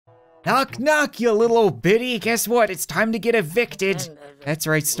Knock, knock, you little old biddy. Guess what? It's time to get evicted. That's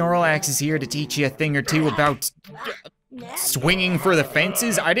right, Snorlax is here to teach you a thing or two about swinging for the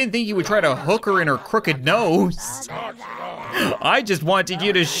fences. I didn't think you would try to hook her in her crooked nose. I just wanted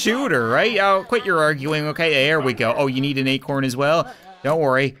you to shoot her, right? Oh, quit your arguing, okay? There we go. Oh, you need an acorn as well? Don't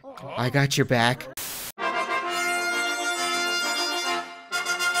worry, I got your back.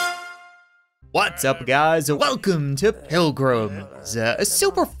 What's up, guys? Welcome to Pilgrims, a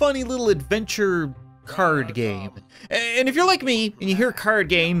super funny little adventure card game. And if you're like me, and you hear card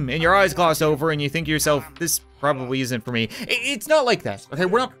game, and your eyes gloss over, and you think to yourself, this probably isn't for me, it's not like that, okay?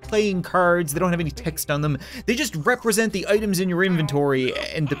 We're not playing cards, they don't have any text on them. They just represent the items in your inventory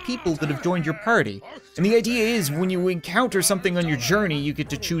and the people that have joined your party. And the idea is, when you encounter something on your journey, you get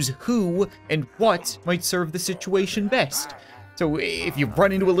to choose who and what might serve the situation best. So if you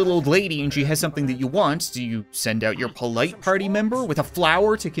run into a little old lady and she has something that you want, do you send out your polite party member with a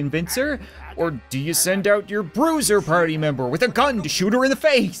flower to convince her? Or do you send out your bruiser party member with a gun to shoot her in the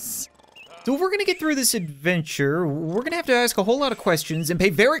face? So if we're gonna get through this adventure, we're gonna have to ask a whole lot of questions and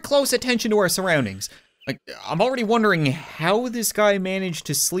pay very close attention to our surroundings. Like, I'm already wondering how this guy managed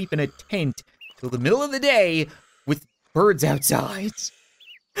to sleep in a tent till the middle of the day with birds outside.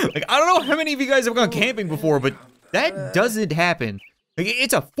 Like, I don't know how many of you guys have gone camping before, but that doesn't happen. Like,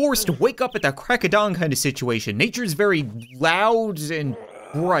 it's a forced wake up at the crack of dawn kind of situation. Nature's very loud and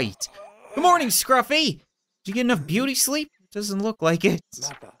bright. Good morning, Scruffy. Did you get enough beauty sleep? Doesn't look like it.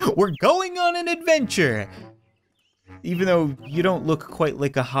 We're going on an adventure. Even though you don't look quite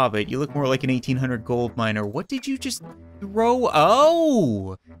like a hobbit, you look more like an 1800 gold miner. What did you just throw?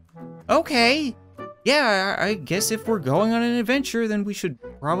 Oh, okay. Yeah, I guess if we're going on an adventure, then we should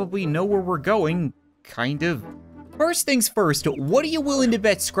probably know where we're going, kind of. First things first, what are you willing to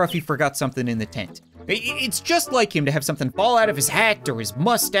bet Scruffy forgot something in the tent? It's just like him to have something fall out of his hat or his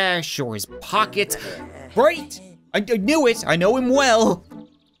mustache or his pocket. Right? I knew it, I know him well.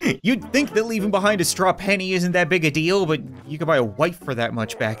 You'd think that leaving behind a straw penny isn't that big a deal, but you could buy a wife for that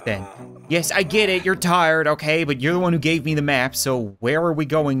much back then. Yes, I get it, you're tired, okay, but you're the one who gave me the map, so where are we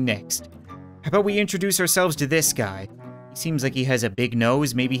going next? How about we introduce ourselves to this guy? He seems like he has a big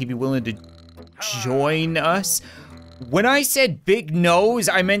nose, maybe he'd be willing to join us? When I said big nose,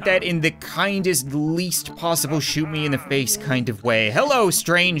 I meant that in the kindest, least possible shoot me in the face kind of way. Hello,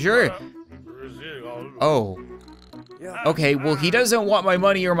 stranger. Oh. Okay, well, he doesn't want my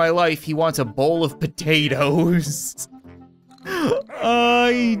money or my life. He wants a bowl of potatoes.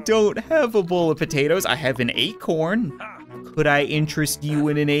 I don't have a bowl of potatoes. I have an acorn. Could I interest you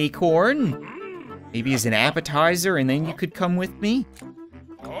in an acorn? Maybe as an appetizer, and then you could come with me?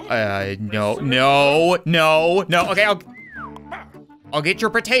 No. Okay, I'll get your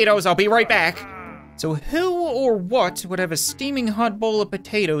potatoes. I'll be right back. So who or what would have a steaming hot bowl of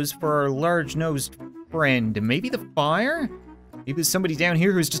potatoes for our large-nosed friend? Maybe the fire? Maybe there's somebody down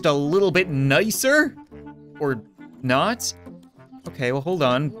here who's just a little bit nicer? Or not? Okay, well, hold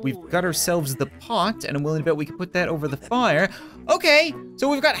on. We've got ourselves the pot, and I'm willing to bet we can put that over the fire. Okay, so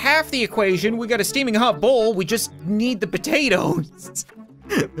we've got half the equation. We got a steaming hot bowl. We just need the potatoes.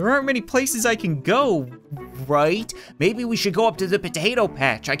 There aren't many places I can go, right? Maybe we should go up to the potato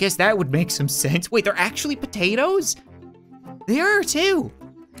patch. I guess that would make some sense. Wait, they're actually potatoes? They are too.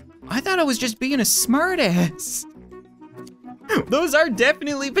 I thought I was just being a smartass. Those are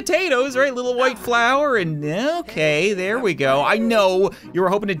definitely potatoes, right? Little white flour and okay, there we go. I know you were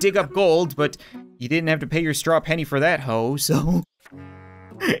hoping to dig up gold, but you didn't have to pay your straw penny for that hoe, so.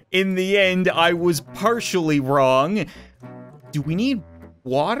 In the end, I was partially wrong. Do we need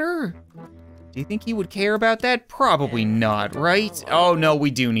water? Do you think he would care about that? Probably not, right? Oh no,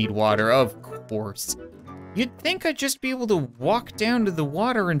 we do need water, of course. You'd think I'd just be able to walk down to the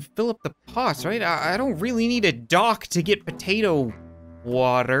water and fill up the pots, right? I don't really need a dock to get potato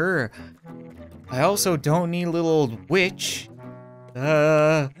water. I also don't need a little old witch.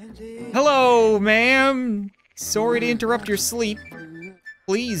 Hello, ma'am. Sorry to interrupt your sleep.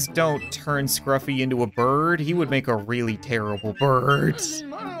 Please don't turn Scruffy into a bird. He would make a really terrible bird.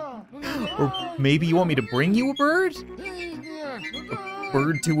 Or maybe you want me to bring you a bird? A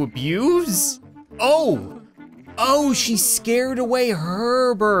bird to abuse? Oh, she scared away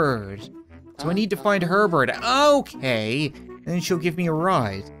her bird. So I need to find her bird. Okay, and then she'll give me a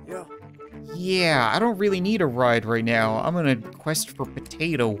ride. Yeah, I don't really need a ride right now. I'm gonna quest for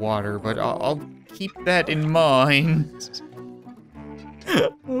potato water, but I'll keep that in mind.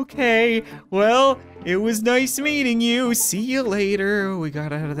 Okay, well, it was nice meeting you. See you later. We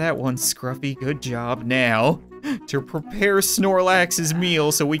got out of that one, Scruffy. Good job. Now, to prepare Snorlax's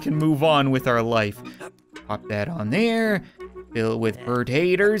meal so we can move on with our life. Pop that on there. Fill it with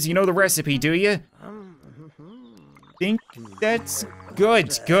potatoes. You know the recipe, do you? Think that's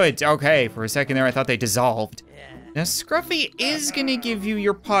good, good. Okay, for a second there I thought they dissolved. Now Scruffy is gonna give you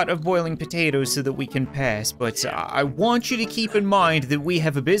your pot of boiling potatoes so that we can pass, but I want you to keep in mind that we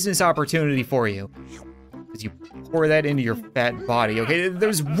have a business opportunity for you. As you pour that into your fat body, okay?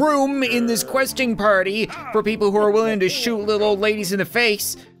 There's room in this questing party for people who are willing to shoot little old ladies in the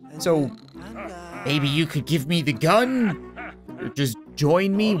face. So maybe you could give me the gun? Or just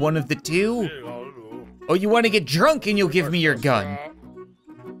join me, one of the two? Oh, you wanna get drunk and you'll give me your gun?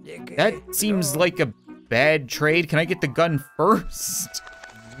 That seems like a bad trade. Can I get the gun first?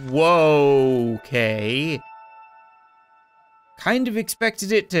 Whoa, okay. Kind of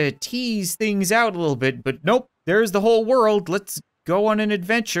expected it to tease things out a little bit, but nope, there's the whole world. Let's go on an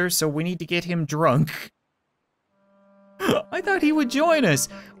adventure, so we need to get him drunk. I thought he would join us.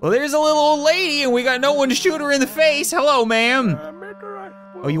 Well, there's a little old lady and we got no one to shoot her in the face. Hello, ma'am.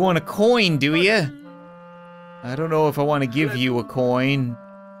 Oh, you want a coin, do you? I don't know if I want to give you a coin.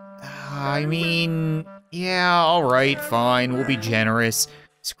 I mean, yeah, all right, fine, we'll be generous.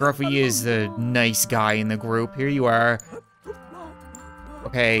 Scruffy is the nice guy in the group. Here you are.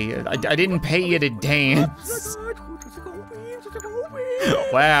 Okay, I didn't pay you to dance.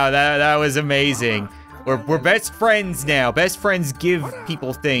 Wow, that was amazing. We're best friends now. Best friends give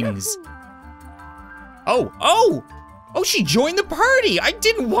people things. Oh, she joined the party. I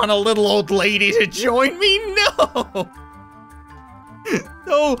didn't want a little old lady to join me, no.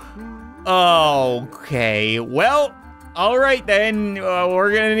 Okay, well, all right then,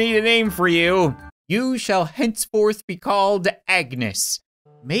 we're gonna need a name for you. You shall henceforth be called Agnes.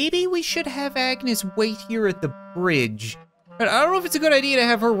 Maybe we should have Agnes wait here at the bridge. But I don't know if it's a good idea to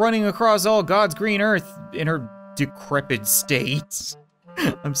have her running across all God's green earth in her decrepit state.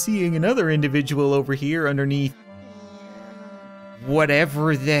 I'm seeing another individual over here underneath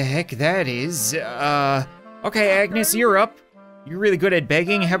whatever the heck that is. Okay, Agnes, you're up. You're really good at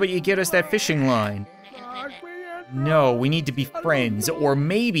begging. How about you get us that fishing line? No, we need to be friends, or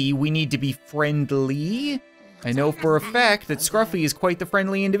maybe we need to be friendly. I know for a fact that Scruffy is quite the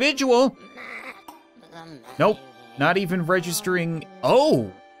friendly individual. Nope, not even registering.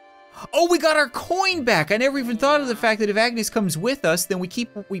 Oh, we got our coin back. I never even thought of the fact that if Agnes comes with us, then we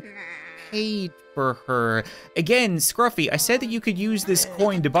keep what we paid for her. Again, Scruffy, I said that you could use this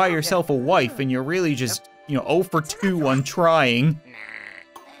coin to buy yourself a wife, and you're really just, 0 for 2 on trying.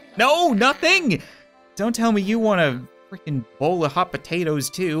 No, nothing. Don't tell me you want a freaking bowl of hot potatoes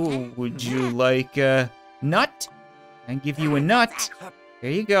too. Would you like a nut? I can give you a nut.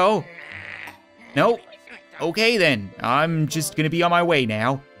 There you go. Nope. Okay then, I'm just gonna be on my way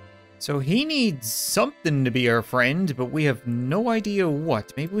now. So he needs something to be our friend, but we have no idea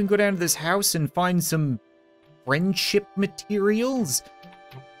what. Maybe we can go down to this house and find some friendship materials?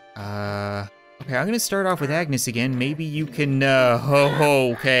 Okay, I'm gonna start off with Agnes again. Maybe you can,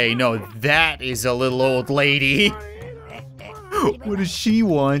 okay, no, that is a little old lady. What does she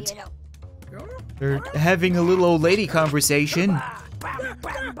want? They're having a little old lady conversation.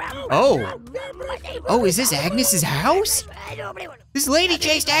 Oh, is this Agnes's house? This lady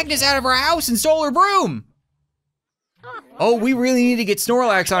chased Agnes out of her house and stole her broom. Oh, we really need to get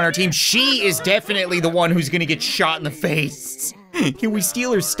Snorlax on our team. She is definitely the one who's gonna get shot in the face. Can we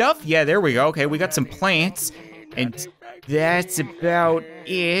steal her stuff? Yeah, there we go. Okay, we got some plants, and that's about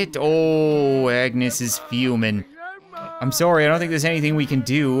it. Oh, Agnes is fuming. I'm sorry, I don't think there's anything we can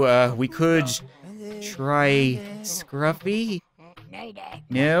do. We could try Scruffy.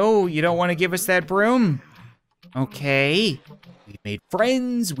 No, you don't want to give us that broom? Okay. We've made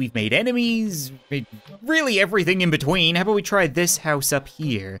friends, we've made enemies, we've made really everything in between. How about we try this house up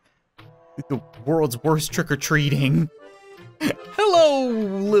here? The world's worst trick-or-treating. Hello,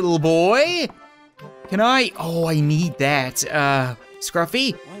 little boy. Can I? Oh, I need that.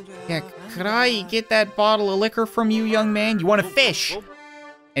 Scruffy? Yeah, could I get that bottle of liquor from you, young man? You want to fish?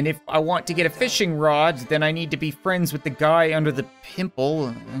 And if I want to get a fishing rod, then I need to be friends with the guy under the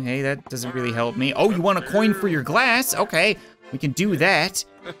pimple. Okay, that doesn't really help me. Oh, you want a coin for your glass? Okay, we can do that.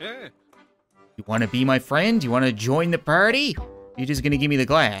 You want to be my friend? You want to join the party? You're just gonna give me the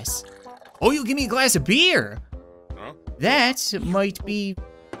glass. Oh, you'll give me a glass of beer. That might be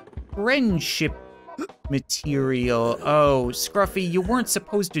friendship material. Oh, Scruffy, you weren't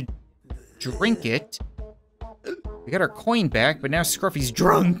supposed to drink it. We got our coin back, but now Scruffy's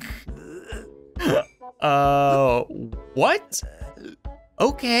drunk. What?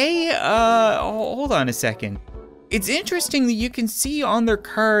 Okay, hold on a second. It's interesting that you can see on their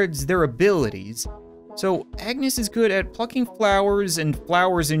cards their abilities. So Agnes is good at plucking flowers and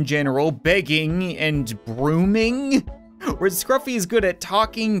flowers in general, begging and brooming. Where Scruffy is good at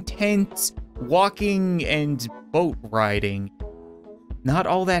talking, tents, walking, and boat riding. Not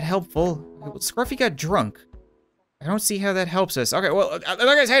all that helpful. Well, Scruffy got drunk. I don't see how that helps us. Okay, well, like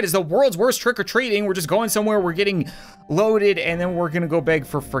I said, it's the world's worst trick-or-treating. We're just going somewhere, we're getting loaded, and then we're gonna go beg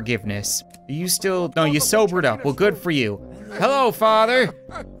for forgiveness. Are you still, no, you sobered up. Well, good for you. Hello, Father.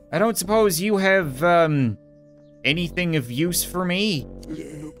 I don't suppose you have, anything of use for me?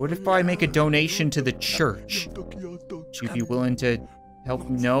 What if I make a donation to the church? Would you be willing to help?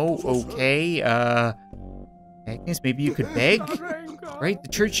 No? Okay, Agnes, maybe you could beg? Right? The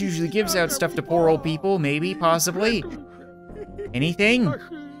church usually gives out stuff to poor old people, maybe, possibly. Anything?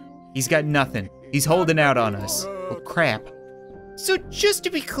 He's got nothing. He's holding out on us. Oh, crap. So just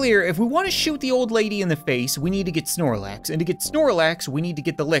to be clear, if we want to shoot the old lady in the face, we need to get Snorlax. And to get Snorlax, we need to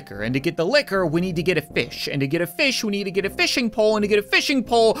get the liquor. And to get the liquor, we need to get a fish. And to get a fish, we need to get a fishing pole. And to get a fishing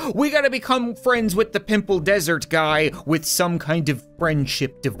pole, we gotta become friends with the Pimple Desert guy with some kind of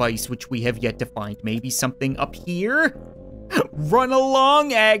friendship device, which we have yet to find. Maybe something up here? Run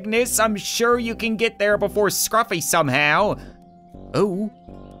along, Agnes. I'm sure you can get there before Scruffy somehow. Oh,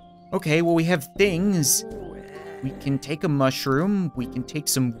 okay, well, we have things. We can take a mushroom, we can take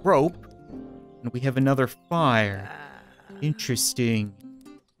some rope, and we have another fire. Interesting.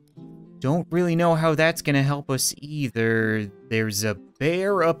 Don't really know how that's gonna help us either. There's a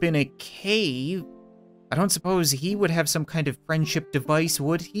bear up in a cave. I don't suppose he would have some kind of friendship device,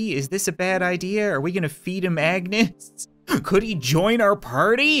 would he? Is this a bad idea? Are we gonna feed him Agnes? Could he join our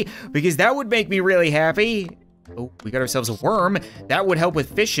party? Because that would make me really happy. Oh, we got ourselves a worm. That would help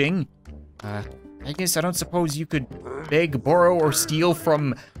with fishing. Agnes, I don't suppose you could beg, borrow, or steal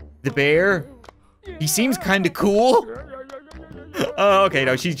from the bear? He seems kind of cool. Oh, okay,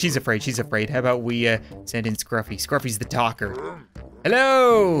 no, she's afraid, she's afraid. How about we send in Scruffy? Scruffy's the talker.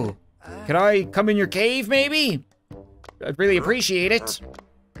 Hello! Could I come in your cave, maybe? I'd really appreciate it.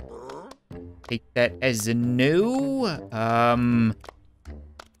 Take that as a no.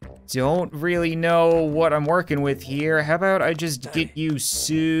 Don't really know what I'm working with here. How about I just get you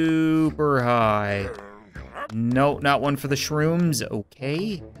super high? No, not one for the shrooms.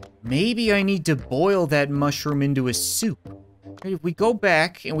 Okay. Maybe I need to boil that mushroom into a soup. If we go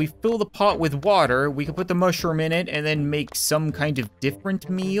back and we fill the pot with water, we can put the mushroom in it and then make some kind of different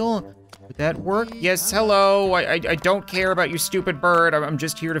meal. Would that work? Yes, hello. I don't care about your stupid bird. I'm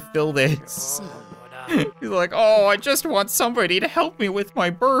just here to fill this. He's like, oh, I just want somebody to help me with my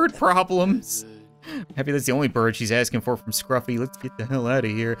bird problems. Happy that's the only bird she's asking for from Scruffy. Let's get the hell out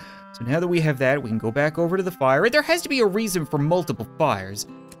of here. So now that we have that, we can go back over to the fire. There has to be a reason for multiple fires.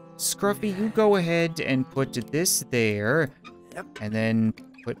 Scruffy, you go ahead and put this there. And then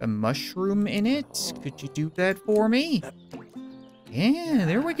put a mushroom in it. Could you do that for me? Yeah,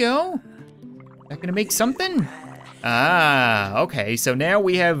 there we go. Is that gonna make something? Ah, okay, so now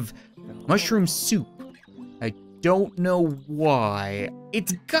we have mushroom soup. I don't know why.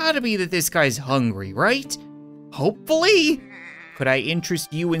 It's gotta be that this guy's hungry, right? Hopefully. Could I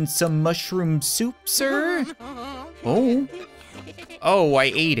interest you in some mushroom soup, sir? Oh. Oh, I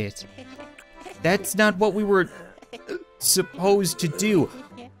ate it. That's not what we were supposed to do.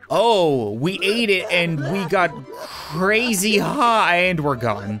 Oh, we ate it and we got crazy high and we're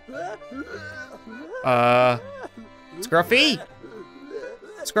gone. Scruffy?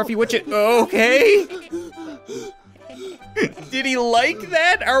 Scruffy, what you, okay. Did he like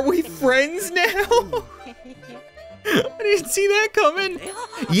that? Are we friends now? I didn't see that coming.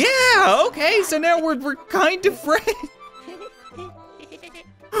 Yeah, okay, so now we're kind of friends.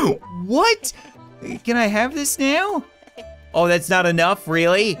 What? Can I have this now? Oh, that's not enough,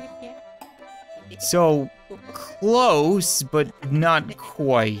 really? So close, but not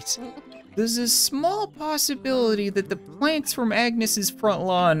quite. There's a small possibility that the plants from Agnes's front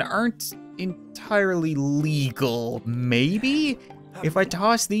lawn aren't entirely legal. Maybe? If I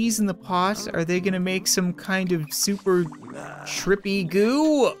toss these in the pot, are they gonna make some kind of super trippy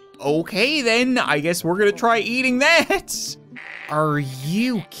goo? Okay then, I guess we're gonna try eating that. Are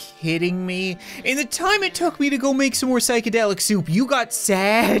you kidding me? In the time it took me to go make some more psychedelic soup, you got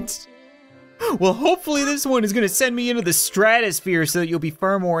sad? Well, hopefully this one is gonna send me into the stratosphere so that you'll be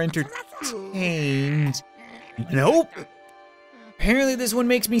far more entertained. Nope. Apparently this one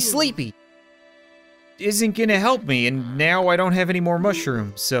makes me sleepy. Isn't gonna help me, and now I don't have any more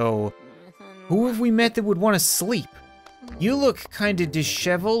mushrooms, so who have we met that would want to sleep? You look kinda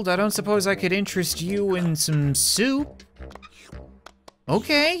disheveled. I don't suppose I could interest you in some soup?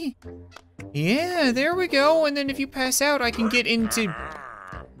 Okay. Yeah, there we go. And then if you pass out, I can get into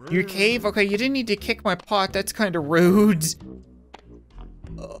your cave. Okay, you didn't need to kick my pot. That's kind of rude.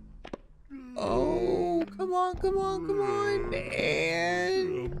 Oh, come come on, come on, come on.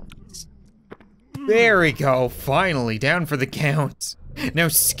 And there we go, finally, down for the count. Now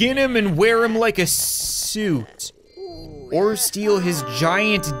skin him and wear him like a suit. Or steal his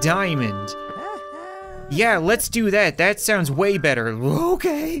giant diamond. Yeah, let's do that. That sounds way better.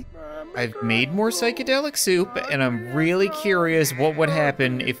 Okay. I've made more psychedelic soup, and I'm really curious what would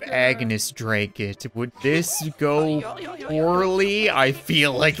happen if Agnes drank it. Would this go poorly? I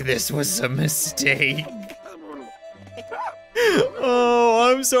feel like this was a mistake.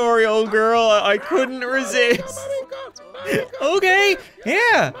 Oh, I'm sorry, old girl. I couldn't resist. Okay,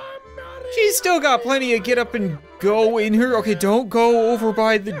 yeah. She's still got plenty of get up and go in her. Okay, don't go over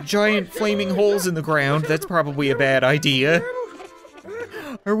by the giant flaming holes in the ground. That's probably a bad idea.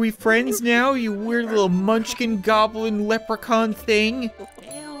 Are we friends now, you weird little munchkin goblin leprechaun thing?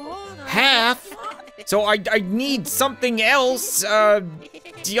 Half? So I need something else.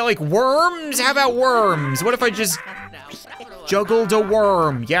 Do you like worms? How about worms? What if I just juggled a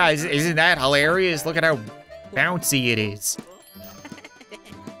worm? Yeah, isn't that hilarious? Look at how bouncy it is.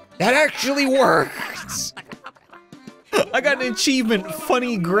 That actually worked! I got an achievement,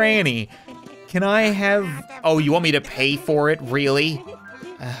 Funny Granny. Can I have, oh, you want me to pay for it, really?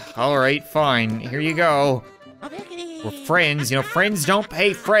 All right, fine, here you go. We're friends, you know, friends don't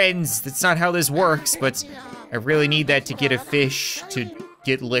pay friends. That's not how this works, but I really need that to get a fish, to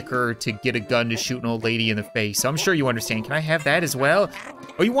get liquor, to get a gun to shoot an old lady in the face. So I'm sure you understand. Can I have that as well?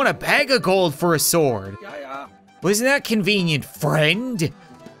 Oh, you want a bag of gold for a sword? Well, isn't that convenient, friend?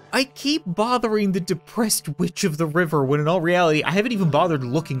 I keep bothering the depressed witch of the river when in all reality, I haven't even bothered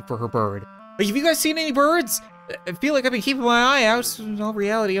looking for her bird. Like, have you guys seen any birds? I feel like I've been keeping my eye out. In all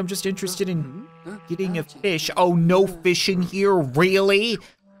reality, I'm just interested in getting a fish. Oh, no fishing here, really?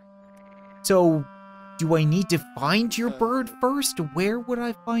 So, do I need to find your bird first? Where would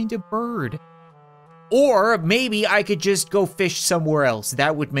I find a bird? Or maybe I could just go fish somewhere else.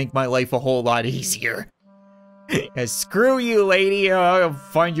 That would make my life a whole lot easier. Yeah, screw you, lady. I'll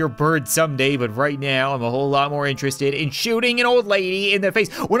find your bird someday, but right now I'm a whole lot more interested in shooting an old lady in the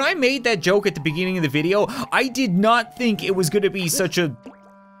face. When I made that joke at the beginning of the video, I did not think it was gonna be such a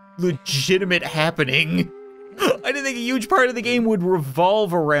legitimate happening. I didn't think a huge part of the game would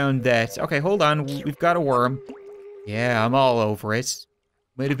revolve around that. Okay, hold on, we've got a worm. Yeah, I'm all over it.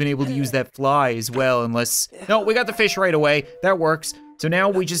 Might have been able to use that fly as well, unless, no, we got the fish right away. That works. So now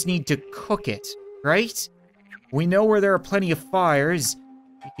we just need to cook it, right? We know where there are plenty of fires.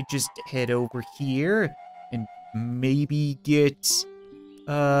 We could just head over here and maybe get,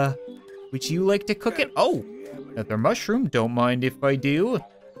 would you like to cook it? Oh, another mushroom, don't mind if I do.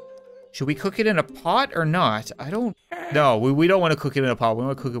 Should we cook it in a pot or not? I don't, no, we don't want to cook it in a pot. We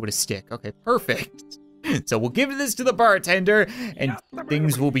want to cook it with a stick. Okay, perfect. So we'll give this to the bartender and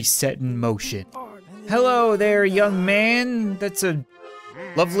things will be set in motion. Hello there, young man. That's a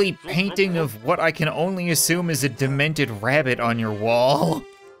lovely painting of what I can only assume is a demented rabbit on your wall.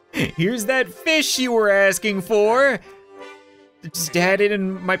 Here's that fish you were asking for. Just had it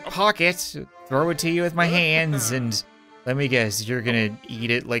in my pocket. Throw it to you with my hands and let me guess, you're gonna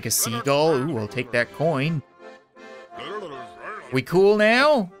eat it like a seagull? Ooh, I'll take that coin. We cool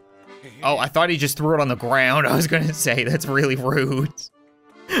now? Oh, I thought he just threw it on the ground. I was gonna say, that's really rude.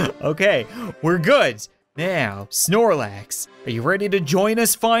 Okay, we're good. Now, Snorlax, are you ready to join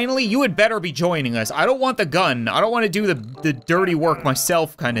us finally? You had better be joining us. I don't want the gun. I don't want to do the dirty work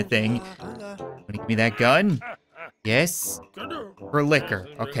myself kind of thing. Want to give me that gun? Yes? For liquor.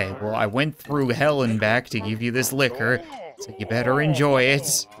 Okay, well, I went through hell and back to give you this liquor, so you better enjoy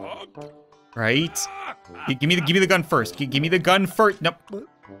it. Right? Give me the gun first. Give me the gun first. Nope.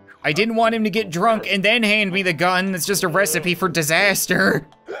 I didn't want him to get drunk and then hand me the gun. It's just a recipe for disaster.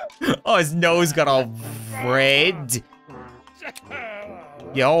 Oh, his nose got all red.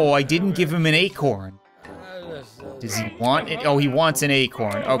 Yo, I didn't give him an acorn. Does he want it? Oh, he wants an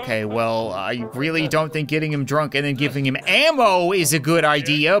acorn. Okay, well, I really don't think getting him drunk and then giving him ammo is a good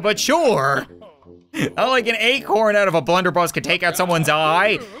idea, but sure. Not like an acorn out of a blunderbuss could take out someone's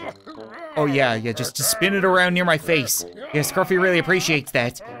eye. Oh yeah, just to spin it around near my face. Yeah, Scruffy really appreciates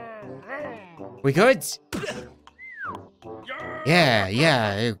that. We good?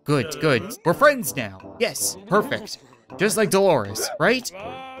 Yeah, good. We're friends now. Yes, perfect. Just like Dolores, right?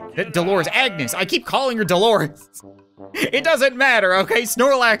 Dolores, Agnes, I keep calling her Dolores. It doesn't matter, okay?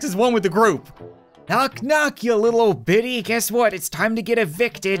 Snorlax is one with the group. Knock, knock, you little old biddy. Guess what? It's time to get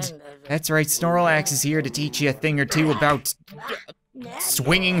evicted. That's right, Snorlax is here to teach you a thing or two about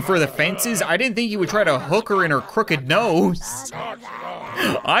swinging for the fences. I didn't think you would try to hook her in her crooked nose.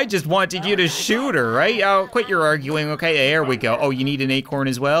 I just wanted you to shoot her, right? Oh, quit your arguing, okay? There we go. Oh, you need an acorn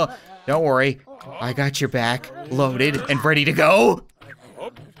as well? Don't worry. I got your back, loaded and ready to go.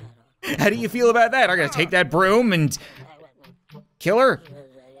 How do you feel about that? I'm gonna take that broom and kill her.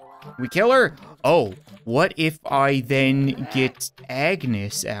 We kill her? Oh, what if I then get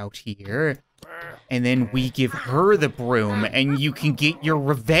Agnes out here and then we give her the broom and you can get your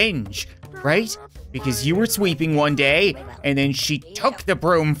revenge, right? Because you were sweeping one day and then she took the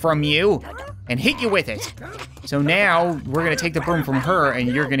broom from you and hit you with it. So now we're gonna take the broom from her and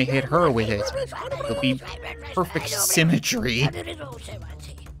you're gonna hit her with it. It'll be perfect symmetry.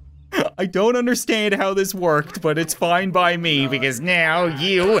 I don't understand how this worked, but it's fine by me because now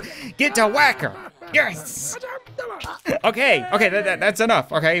you get to whack her. Yes. Okay, that's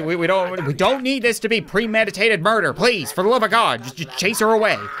enough. Okay, we don't need this to be premeditated murder. Please, for the love of God, just chase her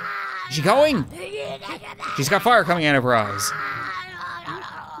away. Is she going? She's got fire coming out of her eyes.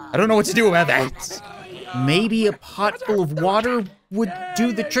 I don't know what to do about that. Maybe a pot full of water would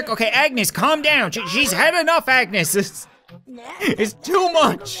do the trick. Okay, Agnes, calm down. She's had enough, Agnes. It's too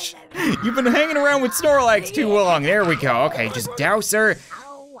much. You've been hanging around with Snorlax too long. There we go. Okay, just douse her.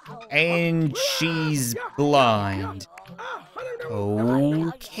 And she's blind.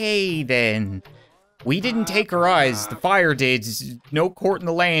 Okay, then. We didn't take her eyes. The fire did. No court in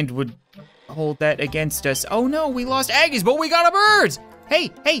the land would hold that against us. Oh no, we lost Agnes, but we got a bird. Hey,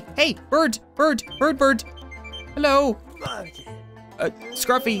 bird. Hello.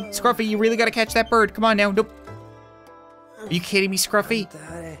 Scruffy, you really gotta catch that bird. Come on now. Nope. Are you kidding me, Scruffy?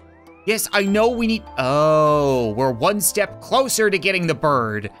 Yes, I know we need... Oh, we're one step closer to getting the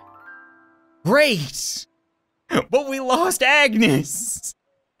bird. Great! But we lost Agnes!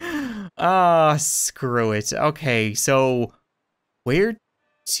 Ah, screw it. Okay, so... where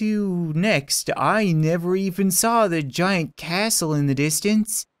to next? I never even saw the giant castle in the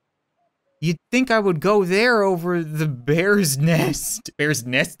distance. You'd think I would go there over the bear's nest. Bear's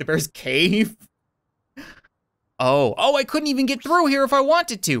nest? The bear's cave? Oh, I couldn't even get through here if I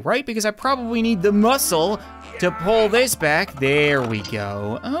wanted to, right? Because I probably need the muscle to pull this back. There we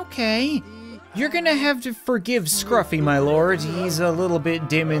go. Okay. You're gonna have to forgive Scruffy, my lord. He's a little bit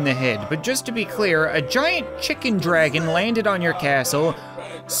dim in the head. But just to be clear, a giant chicken dragon landed on your castle,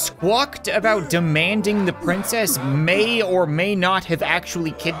 squawked about demanding the princess, may or may not have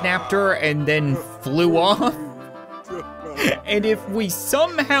actually kidnapped her, and then flew off. And if we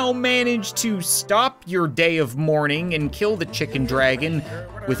somehow manage to stop your day of mourning and kill the chicken dragon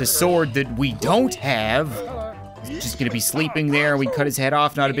with a sword that we don't have, he's just gonna be sleeping there, we cut his head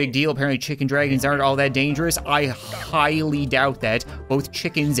off, not a big deal. Apparently chicken dragons aren't all that dangerous. I highly doubt that. Both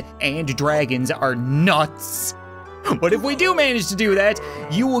chickens and dragons are nuts. But if we do manage to do that,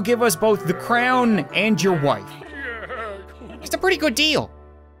 you will give us both the crown and your wife. It's a pretty good deal.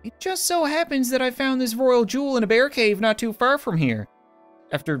 It just so happens that I found this royal jewel in a bear cave not too far from here,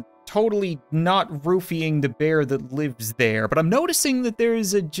 after totally not roofing the bear that lives there. But I'm noticing that there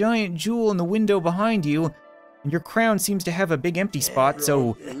is a giant jewel in the window behind you, and your crown seems to have a big empty spot,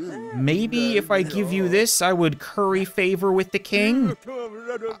 so maybe if I give you this, I would curry favor with the king?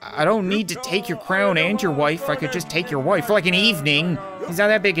 I don't need to take your crown and your wife. I could just take your wife for like an evening. It's not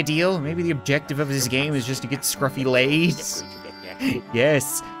that big a deal. Maybe the objective of this game is just to get Scruffy laid.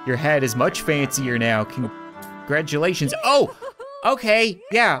 Yes, your hat is much fancier now. Congratulations. Oh, okay.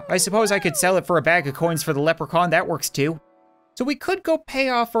 Yeah, I suppose I could sell it for a bag of coins for the leprechaun. That works too. So we could go pay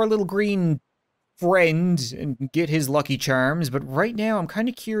off our little green friend and get his lucky charms, but right now I'm kind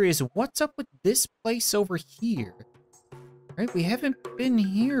of curious what's up with this place over here. Right, we haven't been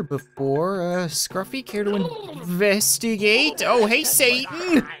here before. Scruffy, care to investigate? Oh, hey,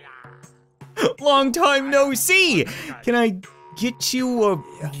 Satan! Long time no see! Can I get you a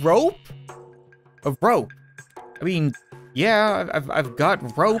rope? A rope? I mean, yeah, I've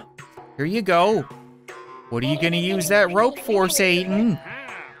got rope. Here you go. What are you gonna use that rope for, Satan?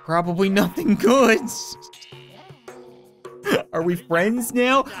 Probably nothing good. Are we friends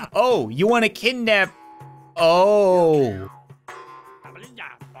now? Oh, you wanna kidnap? Oh.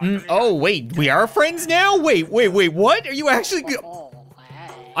 Oh, wait, we are friends now? Wait, what? Are you actually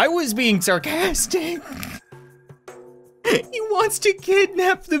I was being sarcastic. He wants to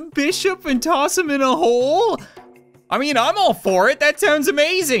kidnap the bishop and toss him in a hole? I mean, I'm all for it. That sounds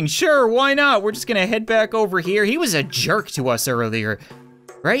amazing. Sure, why not? We're just gonna head back over here. He was a jerk to us earlier,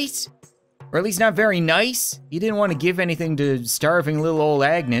 right? Or at least not very nice. He didn't want to give anything to starving little old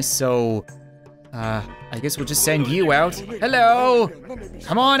Agnes, so I guess we'll just send you out. Hello,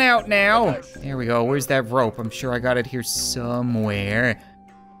 come on out now. There we go, where's that rope? I'm sure I got it here somewhere.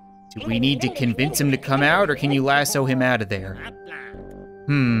 Do we need to convince him to come out, or can you lasso him out of there?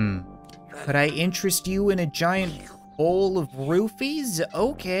 Could I interest you in a giant bowl of roofies?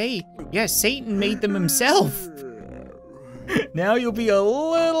 Okay. Yeah, Satan made them himself. Now you'll be a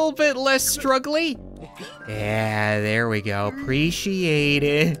little bit less struggly. Yeah, there we go. Appreciate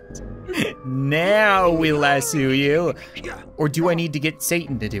it. Now we lasso you. Or do I need to get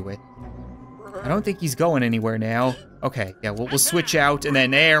Satan to do it? I don't think he's going anywhere now. Okay, yeah, we'll switch out and then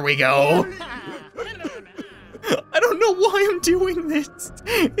there we go. I don't know why I'm doing this.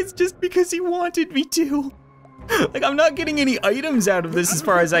 It's just because he wanted me to. Like, I'm not getting any items out of this as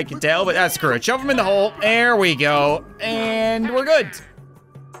far as I can tell, but screw it. Shove him in the hole. There we go. And we're good.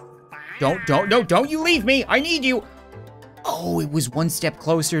 Don't you leave me. I need you. Oh, it was one step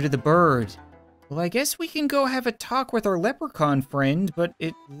closer to the bird. Well, I guess we can go have a talk with our leprechaun friend, but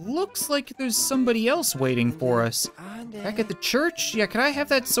it looks like there's somebody else waiting for us. Back at the church? Yeah, can I have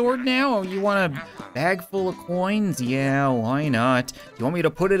that sword now? Oh, you want a bag full of coins? Yeah, why not? Do you want me to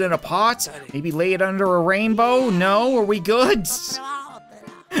put it in a pot? Maybe lay it under a rainbow? No, are we good?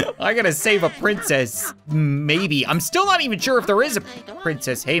 I gotta save a princess. Maybe. I'm still not even sure if there is a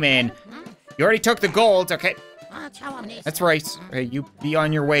princess. Hey, man, you already took the gold, okay? That's right. Hey, you be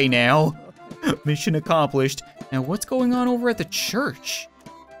on your way now. Mission accomplished. Now, what's going on over at the church?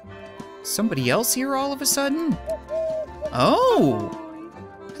 Somebody else here all of a sudden? Oh,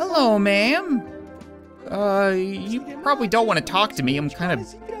 hello, ma'am. You probably don't want to talk to me. I'm kind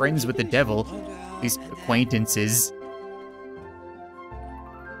of friends with the devil. These acquaintances.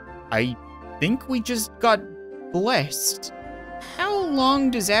 I think we just got blessed. How long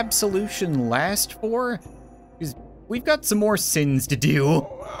does absolution last for? Because we've got some more sins to do.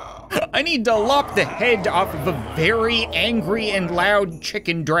 I need to lop the head off of a very angry and loud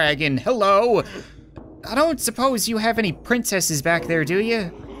chicken dragon. Hello. I don't suppose you have any princesses back there, do you?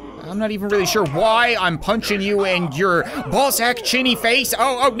 I'm not even really sure why I'm punching you in your ballsack chinny face.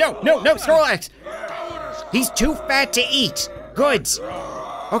 Oh, no, Snorlax. He's too fat to eat. Good.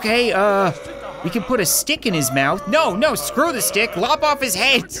 Okay, we can put a stick in his mouth. No, screw the stick. Lop off his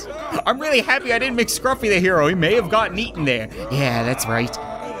head. I'm really happy I didn't make Scruffy the hero. He may have gotten eaten there. Yeah, that's right.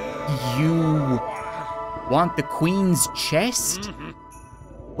 You want the queen's chest?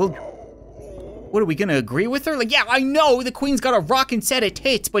 Well, what, are we gonna agree with her? Like, yeah, I know the queen's got a rockin' set of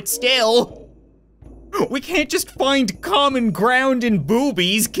tits, but still. We can't just find common ground in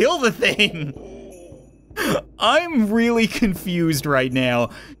boobies. Kill the thing. I'm really confused right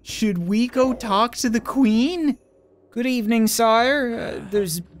now. Should we go talk to the queen? Good evening, sire.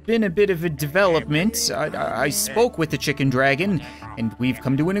 There's been a bit of a development. I spoke with the chicken dragon, and we've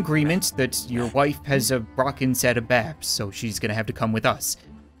come to an agreement that your wife has a rockin' set of babs, so she's gonna have to come with us.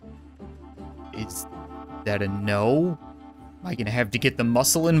 Is that a no? Am I gonna have to get the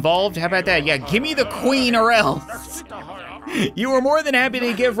muscle involved? How about that? Yeah, give me the queen or else. You were more than happy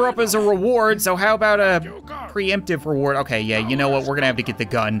to give her up as a reward, so how about a preemptive reward? Okay, yeah, you know what? We're gonna have to get the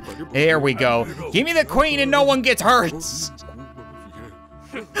gun. There we go. Give me the queen and no one gets hurt.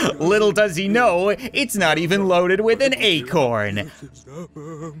 Little does he know, it's not even loaded with an acorn.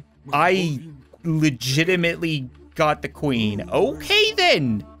 I legitimately got the queen. Okay,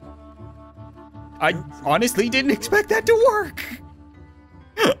 then. I honestly didn't expect that to work.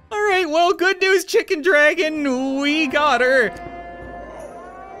 All right, well, good news, chicken dragon. We got her.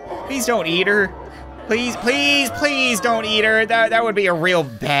 Please don't eat her. Please don't eat her. That would be a real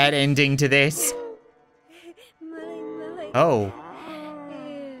bad ending to this. Oh,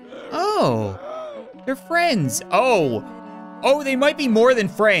 they're friends. Oh, they might be more than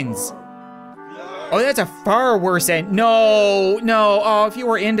friends. Oh, that's a far worse end. No. Oh, if you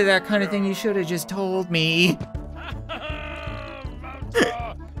were into that kind of thing, you should have just told me.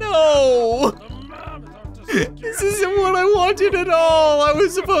 No! This isn't what I wanted at all. I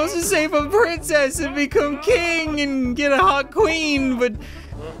was supposed to save a princess and become king and get a hot queen, but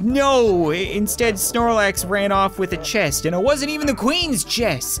no. Instead, Snorlax ran off with a chest, and it wasn't even the queen's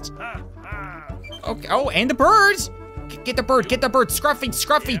chest. Okay. Oh, and the bird. Get the bird,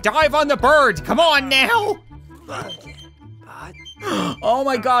 Scruffy, dive on the bird. Come on now. Oh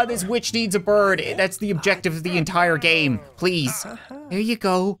my God, this witch needs a bird. That's the objective of the entire game. Please. There you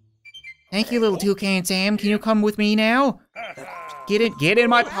go. Thank you, little toucan Sam. Can you come with me now? Get in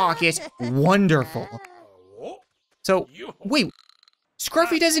my pocket. Wonderful. So, wait.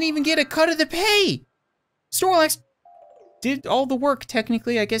 Scruffy doesn't even get a cut of the pay. Snorlax did all the work,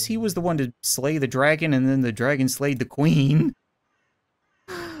 technically. I guess he was the one to slay the dragon, and then the dragon slayed the queen.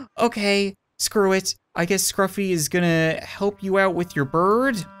 Okay, screw it. I guess Scruffy is gonna help you out with your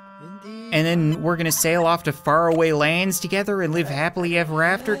bird. And then we're gonna sail off to faraway lands together and live happily ever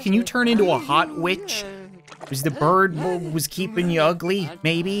after. Can you turn into a hot witch? Was the bird was keeping you ugly,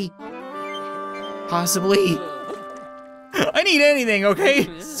 maybe? Possibly. I need anything, okay?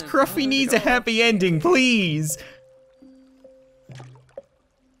 Scruffy needs a happy ending, please.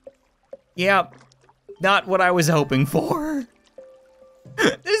 Yeah, not what I was hoping for.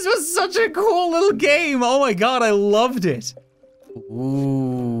 This was such a cool little game. Oh my god, I loved it.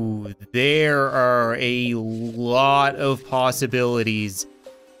 Ooh, there are a lot of possibilities.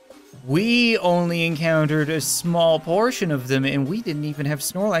 We only encountered a small portion of them, and we didn't even have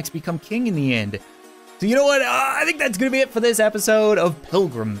Snorlax become king in the end. So you know what, I think that's gonna be it for this episode of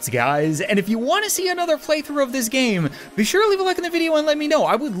Pilgrims, guys. And if you wanna see another playthrough of this game, be sure to leave a like in the video and let me know.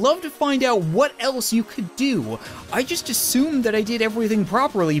 I would love to find out what else you could do. I just assumed that I did everything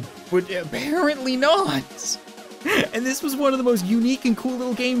properly, but apparently not. And this was one of the most unique and cool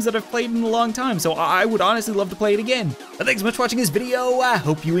little games that I've played in a long time, so I would honestly love to play it again. But thanks so much for watching this video, I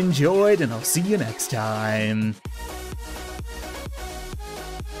hope you enjoyed, and I'll see you next time.